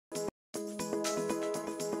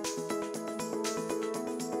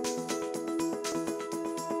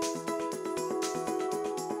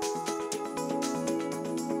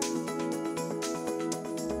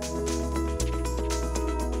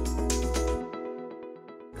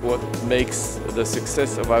what makes the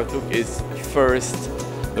success of Outlook is first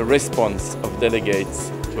the response of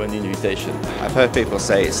delegates to an invitation. I've heard people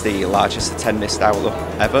say it's the largest attended Outlook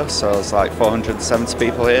ever, so it's like 470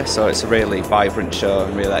 people here, so it's a really vibrant show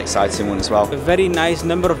and really exciting one as well. A very nice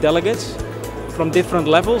number of delegates from different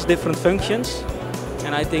levels, different functions,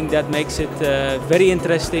 and I think that makes it very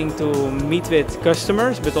interesting to meet with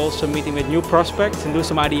customers, but also meeting with new prospects and do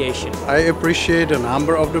some ideation. I appreciate the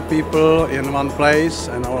number of the people in one place,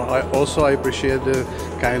 and I also appreciate the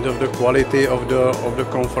kind of the quality of the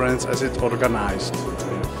conference as it's organized.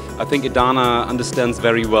 I think Idana understands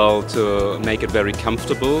very well to make it very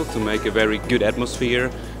comfortable, to make a very good atmosphere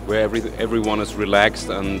where everyone is relaxed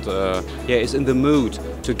and is in the mood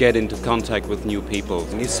to get into contact with new people.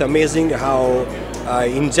 It's amazing how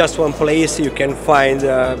in just one place you can find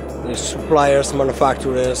suppliers,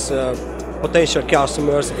 manufacturers, potential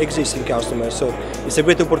customers, existing customers. So it's a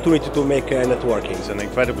great opportunity to make networking. It's an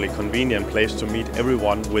incredibly convenient place to meet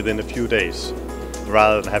everyone within a few days,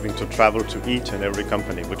 rather than having to travel to each and every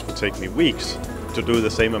company, which would take me weeks to do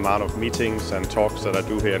the same amount of meetings and talks that I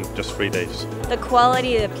do here in just 3 days. The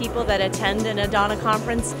quality of the people that attend an Idana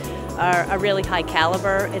conference are a really high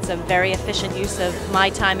caliber. It's a very efficient use of my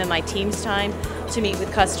time and my team's time to meet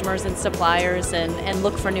with customers and suppliers and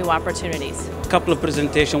look for new opportunities. A couple of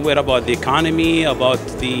presentations were about the economy, about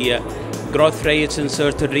the growth rates in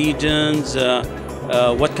certain regions,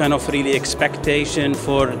 what kind of really expectation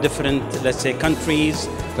for different, let's say, countries.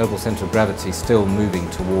 Global centre of gravity is still moving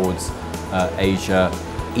towards Asia,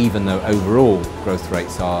 even though overall growth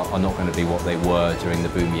rates are not going to be what they were during the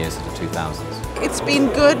boom years of the 2000s. It's been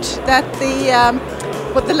good that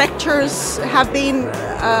the lectures have been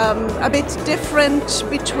a bit different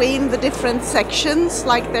between the different sections,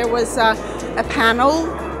 like there was a panel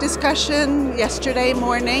discussion yesterday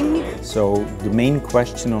morning. So the main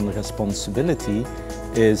question on responsibility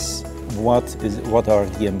is what are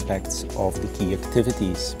the impacts of the key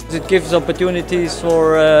activities? It gives opportunities for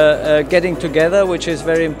getting together, which is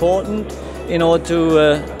very important in order to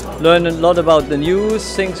learn a lot about the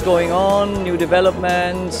news, things going on, new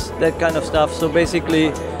developments, that kind of stuff. So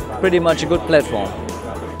basically pretty much a good platform.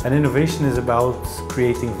 And innovation is about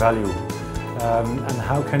creating value. And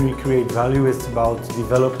how can we create value? It's about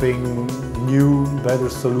developing new, better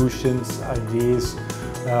solutions, ideas,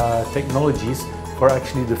 technologies for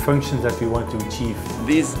actually the functions that we want to achieve.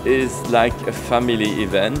 This is like a family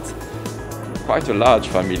event, quite a large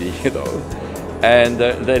family, you know, and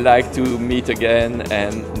they like to meet again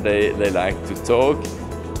and they like to talk,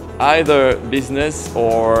 either business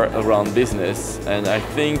or around business, and I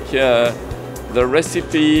think the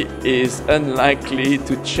recipe is unlikely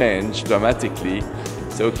to change dramatically.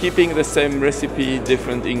 So keeping the same recipe,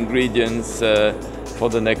 different ingredients for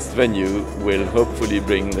the next venue will hopefully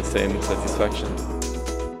bring the same satisfaction.